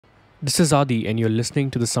This is Adi, and you're listening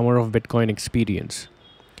to the Summer of Bitcoin Experience.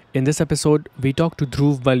 In this episode, we talk to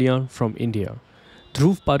Dhruv Baliyan from India.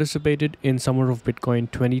 Dhruv participated in Summer of Bitcoin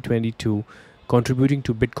 2022, contributing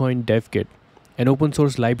to Bitcoin DevKit, an open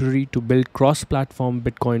source library to build cross platform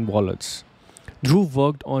Bitcoin wallets. Dhruv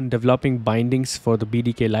worked on developing bindings for the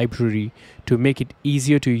BDK library to make it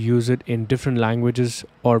easier to use it in different languages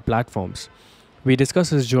or platforms. We discuss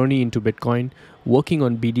his journey into Bitcoin, working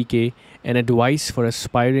on BDK, and advice for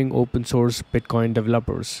aspiring open source Bitcoin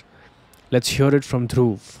developers. Let's hear it from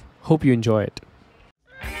Dhruv. Hope you enjoy it.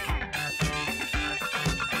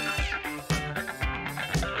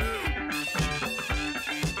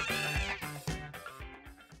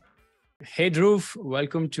 Hey Dhruv,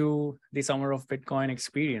 welcome to the Summer of Bitcoin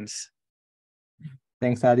Experience.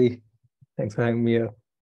 Thanks, Adi. Thanks for having me here.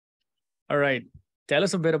 All right, tell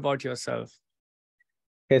us a bit about yourself.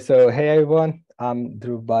 Okay, so hey everyone, I'm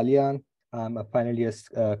Dhruv Baliyan. I'm a final year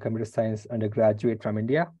computer science undergraduate from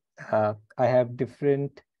India. I have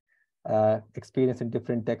different experience in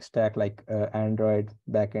different tech stack like Android,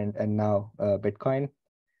 backend, and now Bitcoin.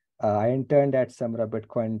 I interned at Summer of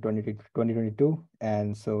Bitcoin 2022,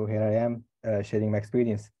 and so here I am sharing my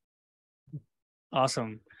experience.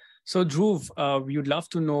 Awesome. So Dhruv, we'd love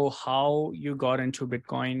to know how you got into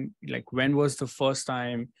Bitcoin. Like, when was the first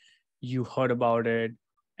time you heard about it,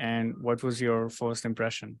 and what was your first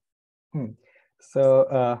impression?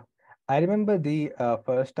 So I remember the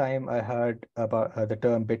first time I heard about the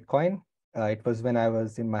term Bitcoin. It was when I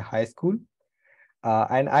was in my high school.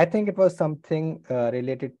 And I think it was something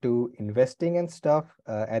related to investing and stuff.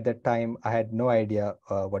 At that time, I had no idea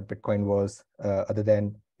what Bitcoin was, other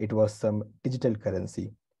than it was some digital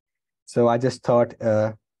currency. So I just thought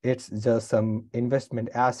it's just some investment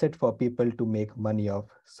asset for people to make money off.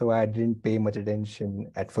 So I didn't pay much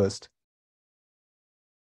attention at first.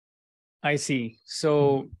 I see.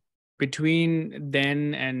 So between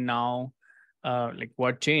then and now, like,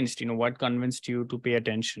 what changed? What convinced you to pay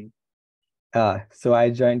attention? So I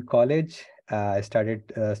joined college. I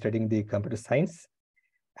started studying the computer science,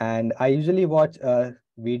 and I usually watch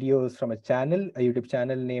videos from a YouTube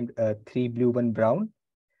channel named Three Blue One Brown.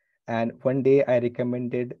 And one day I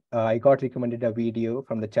got recommended a video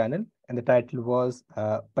from the channel, and the title was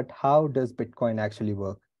 "But How Does Bitcoin Actually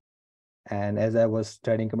Work?" And as I was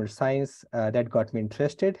studying computer science, that got me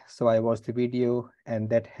interested. So I watched the video, and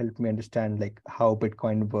that helped me understand like how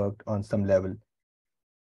Bitcoin worked on some level.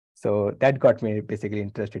 So that got me basically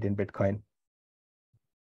interested in Bitcoin.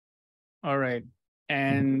 All right.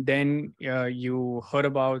 And then you heard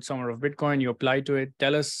about Summer of Bitcoin, you applied to it.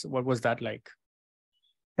 Tell us, what was that like?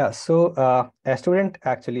 Yeah, so a student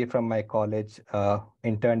actually from my college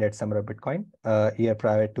interned at Summer of Bitcoin a year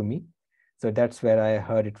prior to me. So that's where I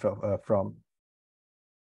heard it from.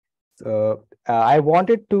 So I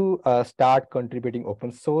wanted to start contributing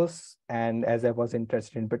open source, and as I was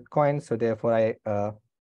interested in Bitcoin, so therefore I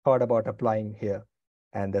thought about applying here,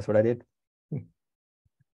 and that's what I did.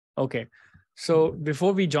 Okay. So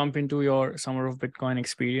before we jump into your Summer of Bitcoin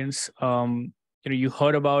experience, you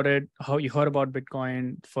heard about it, how you heard about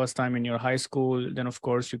Bitcoin first time in your high school. Then, of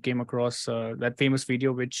course, you came across that famous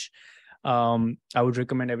video, which I would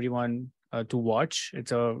recommend everyone to watch.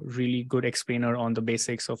 It's a really good explainer on the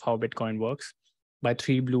basics of how Bitcoin works by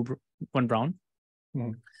Three Blue One Brown.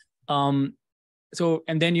 Mhm. Um, so,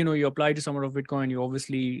 and then, you applied to Summer of Bitcoin. You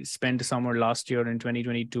obviously spent the summer last year in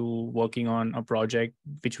 2022 working on a project,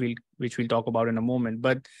 which we'll talk about in a moment.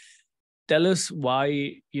 But tell us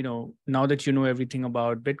why, now that you know everything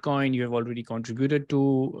about Bitcoin, you have already contributed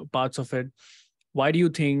to parts of it. Why do you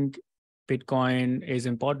think Bitcoin is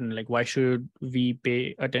important? Like, why should we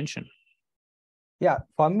pay attention? Yeah,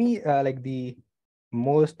 for me, like the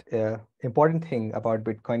most important thing about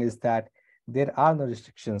Bitcoin is that there are no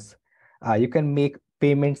restrictions. You can make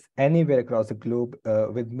payments anywhere across the globe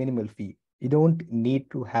with minimal fee. You don't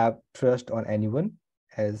need to have trust on anyone,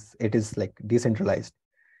 as it is like decentralized.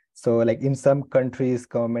 So like in some countries,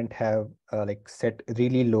 government have like set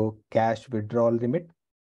really low cash withdrawal limit,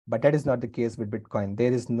 but that is not the case with Bitcoin.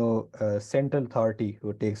 There is no central authority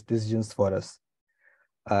who takes decisions for us.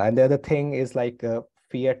 And the other thing is like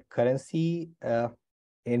fiat currency.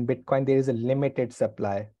 In Bitcoin, there is a limited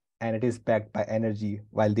supply, and it is backed by energy,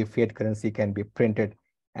 while the fiat currency can be printed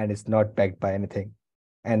and it's not backed by anything.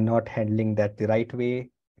 And not handling that the right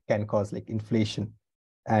way can cause like inflation.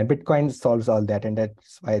 And Bitcoin solves all that, and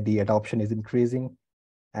that's why the adoption is increasing,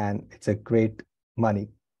 and it's a great money.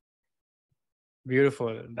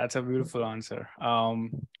 Beautiful. That's a beautiful answer.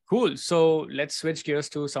 Cool. So let's switch gears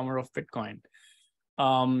to Summer of Bitcoin.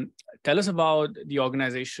 Um, Tell us about the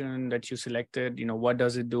organization that you selected. What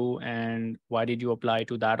does it do, and why did you apply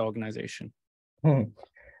to that organization?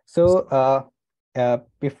 So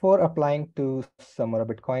before applying to Summer of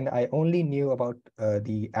Bitcoin, I only knew about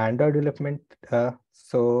the Android development.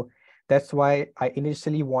 So that's why I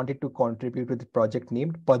initially wanted to contribute to the project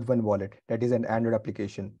named Padvan Wallet. That is an Android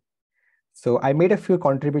application. So I made a few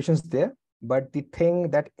contributions there, but the thing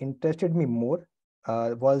that interested me more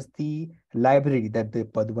was the library that the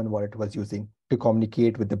Padvan Wallet was using to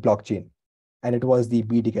communicate with the blockchain, and it was the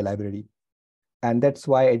BDK library. And that's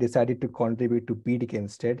why I decided to contribute to BDK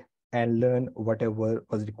instead and learn whatever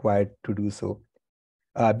was required to do so.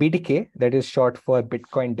 BDK, that is short for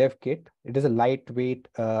Bitcoin Dev Kit, it is a lightweight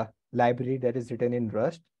library that is written in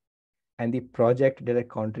Rust. And the project that I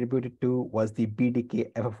contributed to was the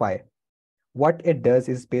BDK FFI. What it does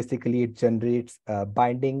is basically it generates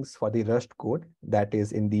bindings for the Rust code that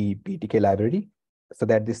is in the BTK library so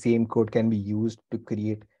that the same code can be used to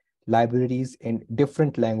create libraries in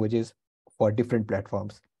different languages for different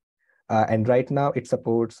platforms. And right now it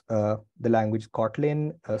supports the language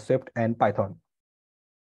Kotlin, Swift, and Python.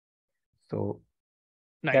 So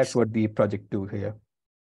that's Nice, what the project do here.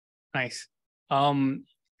 nice.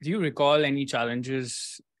 Do you recall any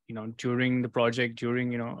challenges, during the project,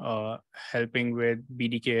 during helping with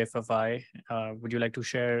BDK FFI? Would you like to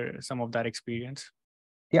share some of that experience?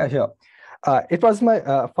 Yeah, sure. It was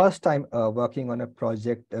my first time working on a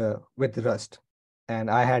project with Rust, and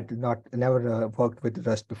I had not never worked with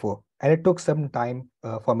Rust before. And it took some time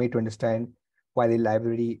for me to understand why the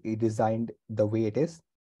library is designed the way it is,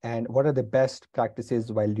 and what are the best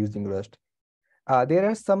practices while using Rust. There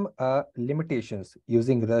are some limitations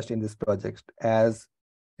using Rust in this project, as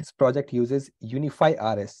this project uses Unify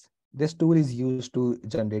RS. This tool is used to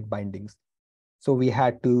generate bindings. So we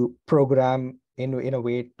had to program in a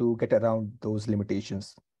way to get around those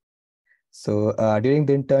limitations. So during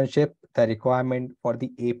the internship, the requirement for the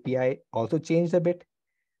API also changed a bit.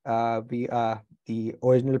 We The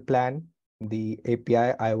original plan, the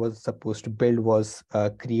API I was supposed to build was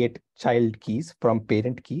create child keys from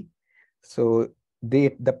parent key. So the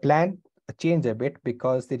plan changed a bit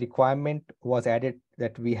because the requirement was added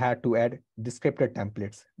that we had to add descriptor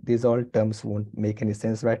templates. These all terms won't make any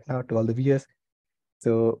sense right now to all the viewers.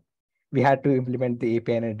 So we had to implement the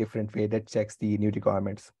API in a different way that checks the new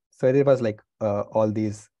requirements. So there was like all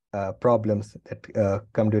these problems that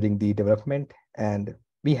come during the development, and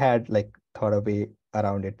we had like thought a way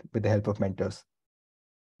around it with the help of mentors.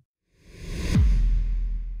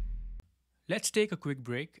 Let's take a quick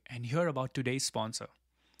break and hear about today's sponsor.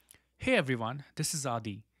 Hey everyone, this is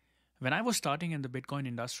Adi. When I was starting in the Bitcoin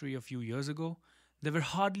industry a few years ago, there were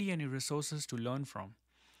hardly any resources to learn from.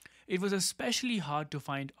 It was especially hard to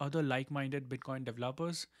find other like minded Bitcoin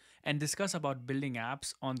developers and discuss about building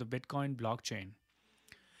apps on the Bitcoin blockchain.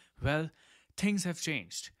 Well, things have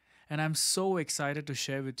changed, and I'm so excited to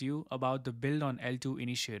share with you about the Build on L2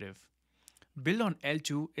 initiative. Build on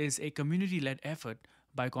L2 is a community led effort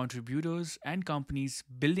by contributors and companies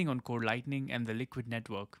building on Core Lightning and the Liquid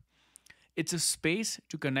network. It's a space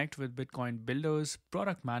to connect with Bitcoin builders,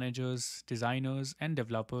 product managers, designers, and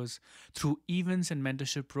developers through events and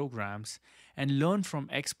mentorship programs and learn from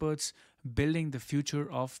experts building the future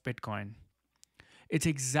of Bitcoin. It's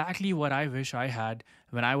exactly what I wish I had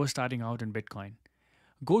when I was starting out in Bitcoin.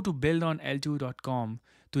 Go to buildonl2.com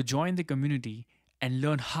to join the community and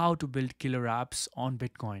learn how to build killer apps on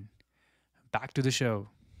Bitcoin. Back to the show.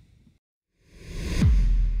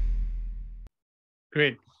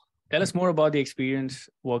 Great. Tell us more about the experience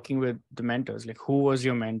working with the mentors. Like, who was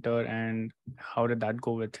your mentor and how did that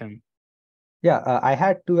go with him? Yeah, I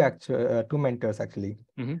had two mentors actually,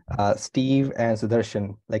 Steve and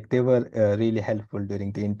Sudarshan. Like they were really helpful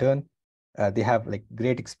during the intern. They have like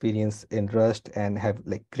great experience in Rust and have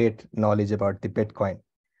like great knowledge about the Bitcoin.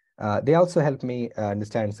 They also helped me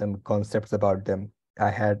understand some concepts about them. I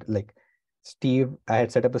had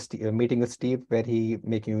set up a meeting with Steve where he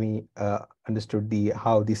making me understood the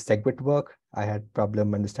how the segwit work. I had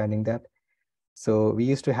problem understanding that. So we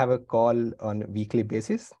used to have a call on a weekly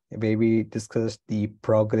basis where we discussed the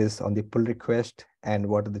progress on the pull request and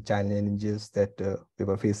what are the challenges that we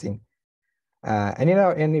were facing. And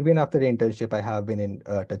even after the internship, I have been in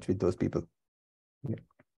touch with those people. Yeah.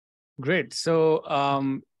 Great. So,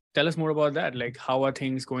 tell us more about that. Like, how are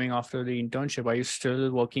things going after the internship? Are you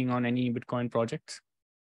still working on any Bitcoin projects?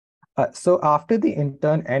 So after the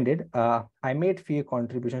intern ended, I made few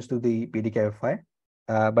contributions to the PDKFI,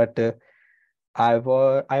 but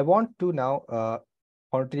I want to now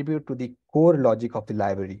contribute to the core logic of the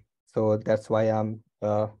library. So that's why I'm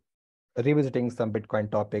revisiting some Bitcoin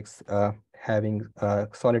topics, having a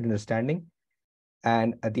solid understanding.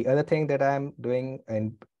 And the other thing that I'm doing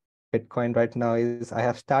in Bitcoin right now is I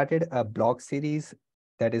have started a blog series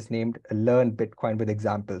that is named Learn Bitcoin with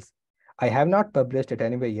Examples. I have not published it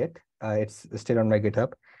anywhere yet. It's still on my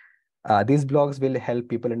GitHub. These blogs will help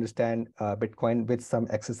people understand Bitcoin with some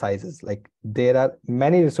exercises. Like there are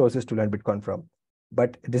many resources to learn Bitcoin from,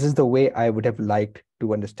 but this is the way I would have liked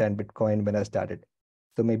to understand Bitcoin when I started.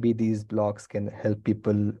 So maybe these blogs can help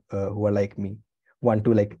people who are like me, want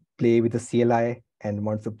to like play with the CLI and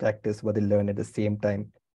wants to practice what they learn at the same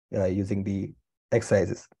time using the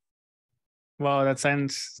exercises. Wow, that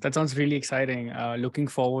sounds really exciting. Looking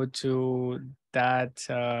forward to that.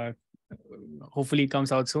 Hopefully, it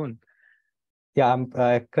comes out soon. Yeah, I'm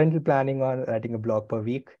currently planning on writing a blog per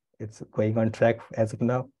week. It's going on track as of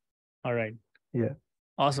now. All right. Yeah.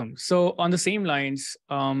 Awesome. So on the same lines,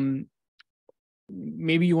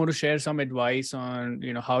 maybe you want to share some advice on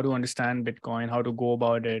how to understand Bitcoin, how to go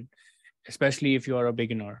about it, especially if you are a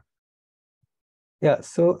beginner. Yeah,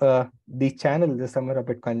 so the channel, the Summer of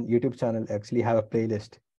Bitcoin YouTube channel, actually have a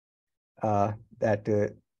playlist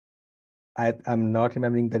that I'm not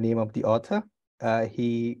remembering the name of the author.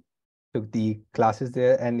 He took the classes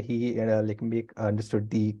there and he like make understood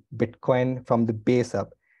the Bitcoin from the base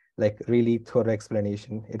up, like really thorough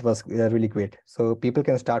explanation. It was really great. So people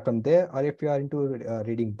can start from there, or if you are into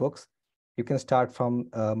reading books, you can start from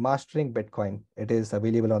Mastering Bitcoin. It is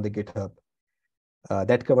available on the GitHub.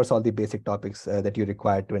 That covers all the basic topics that you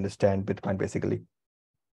require to understand Bitcoin, basically.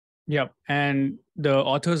 Yeah, and the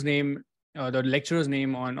author's name, the lecturer's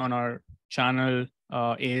name on our channel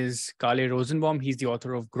is Kale Rosenbaum. He's the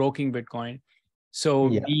author of Groking Bitcoin.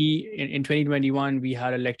 So Yeah. in 2021, we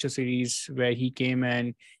had a lecture series where he came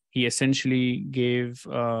and he essentially gave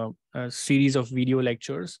a series of video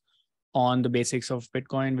lectures on the basics of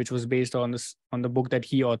Bitcoin, which was based on the book that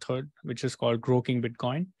he authored, which is called Groking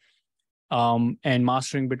Bitcoin. And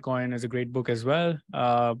Mastering Bitcoin is a great book as well.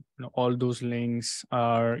 All those links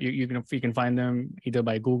are you can find them either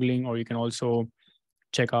by Googling, or you can also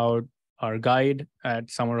check out our guide at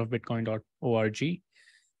summerofbitcoin.org.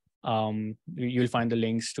 You'll find the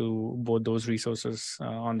links to both those resources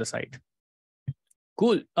on the site.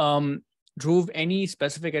 Cool. Dhruv, any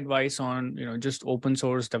specific advice on just open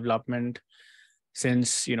source development,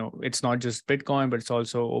 since it's not just Bitcoin but it's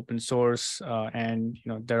also open source, and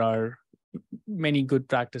there are many good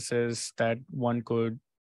practices that one could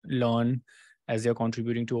learn as they're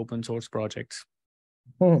contributing to open source projects?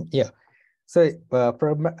 Yeah. So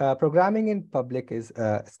programming in public is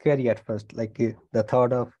scary at first, like the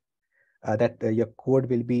thought of that your code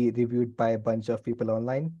will be reviewed by a bunch of people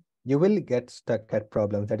online. You will get stuck at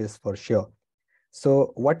problems, that is for sure.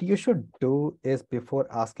 So what you should do is, before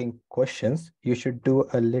asking questions, you should do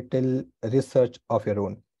a little research of your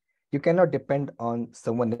own. You cannot depend on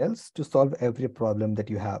someone else to solve every problem that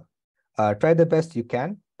you have. Try the best you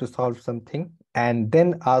can to solve something, and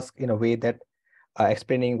then ask in a way that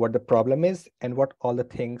explaining what the problem is and what all the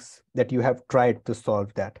things that you have tried to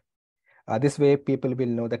solve that. This way, people will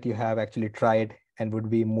know that you have actually tried and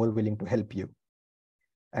would be more willing to help you.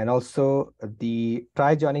 And also,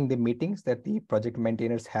 try joining the meetings that the project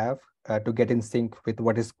maintainers have to get in sync with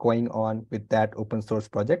what is going on with that open source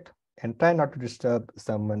project, and try not to disturb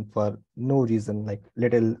someone for no reason, like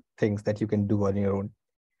little things that you can do on your own.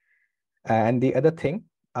 And the other thing,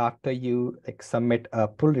 after you like submit a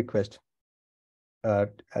pull request,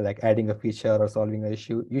 like adding a feature or solving an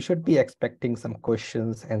issue, you should be expecting some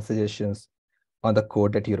questions and suggestions on the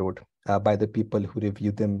code that you wrote by the people who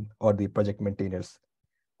review them or the project maintainers.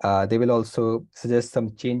 They will also suggest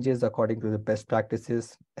some changes according to the best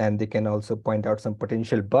practices, and they can also point out some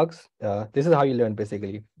potential bugs. This is how you learn,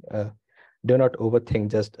 basically. Do not overthink,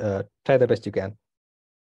 just try the best you can.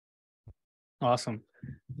 Awesome.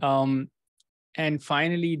 And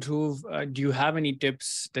finally, Dhruv, do you have any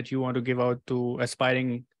tips that you want to give out to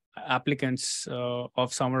aspiring applicants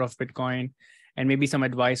of Summer of Bitcoin, and maybe some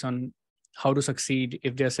advice on how to succeed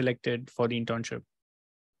if they're selected for the internship?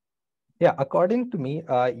 Yeah, according to me,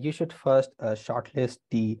 you should first shortlist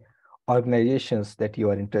the organizations that you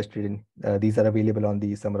are interested in. These are available on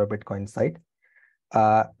the Summer of Bitcoin site.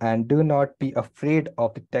 And do not be afraid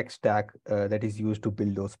of the tech stack that is used to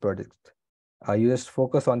build those projects. You just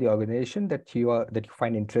focus on the organization that you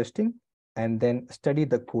find interesting, and then study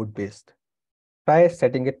the code base. Try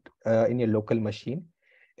setting it in your local machine.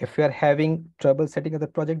 If you are having trouble setting up the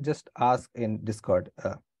project, just ask in Discord.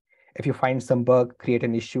 If you find some bug, create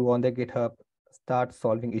an issue on the GitHub, start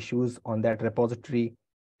solving issues on that repository,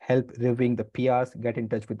 help reviewing the PRs, get in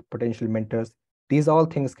touch with potential mentors. These all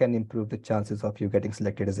things can improve the chances of you getting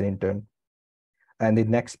selected as an intern. And the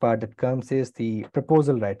next part that comes is the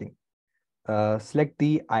proposal writing. Select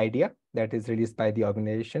the idea that is released by the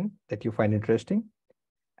organization that you find interesting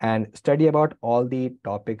and study about all the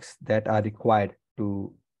topics that are required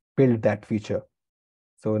to build that feature.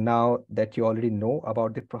 So now that you already know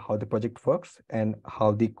about how the project works and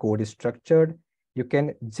how the code is structured, you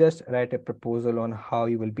can just write a proposal on how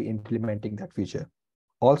you will be implementing that feature.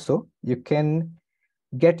 Also, you can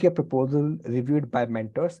get your proposal reviewed by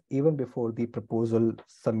mentors even before the proposal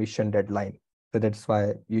submission deadline. So that's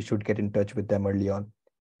why you should get in touch with them early on.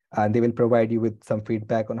 And they will provide you with some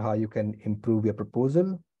feedback on how you can improve your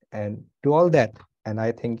proposal and do all that. And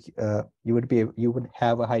I think you would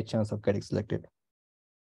have a high chance of getting selected.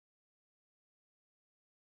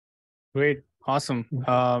 Great. Awesome.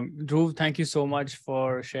 Dhruv, thank you so much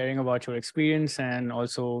for sharing about your experience and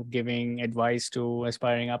also giving advice to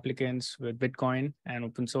aspiring applicants with Bitcoin and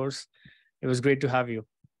open source. It was great to have you.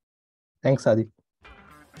 Thanks, Adi.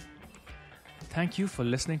 Thank you for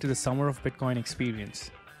listening to the Summer of Bitcoin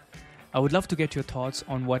experience. I would love to get your thoughts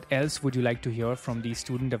on what else would you like to hear from these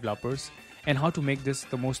student developers and how to make this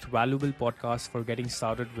the most valuable podcast for getting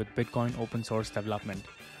started with Bitcoin open source development.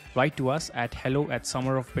 Write to us at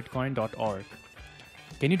hello@summerofbitcoin.org.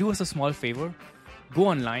 Can you do us a small favor? Go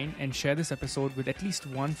online and share this episode with at least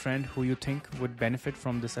one friend who you think would benefit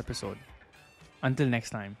from this episode. Until next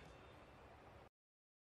time.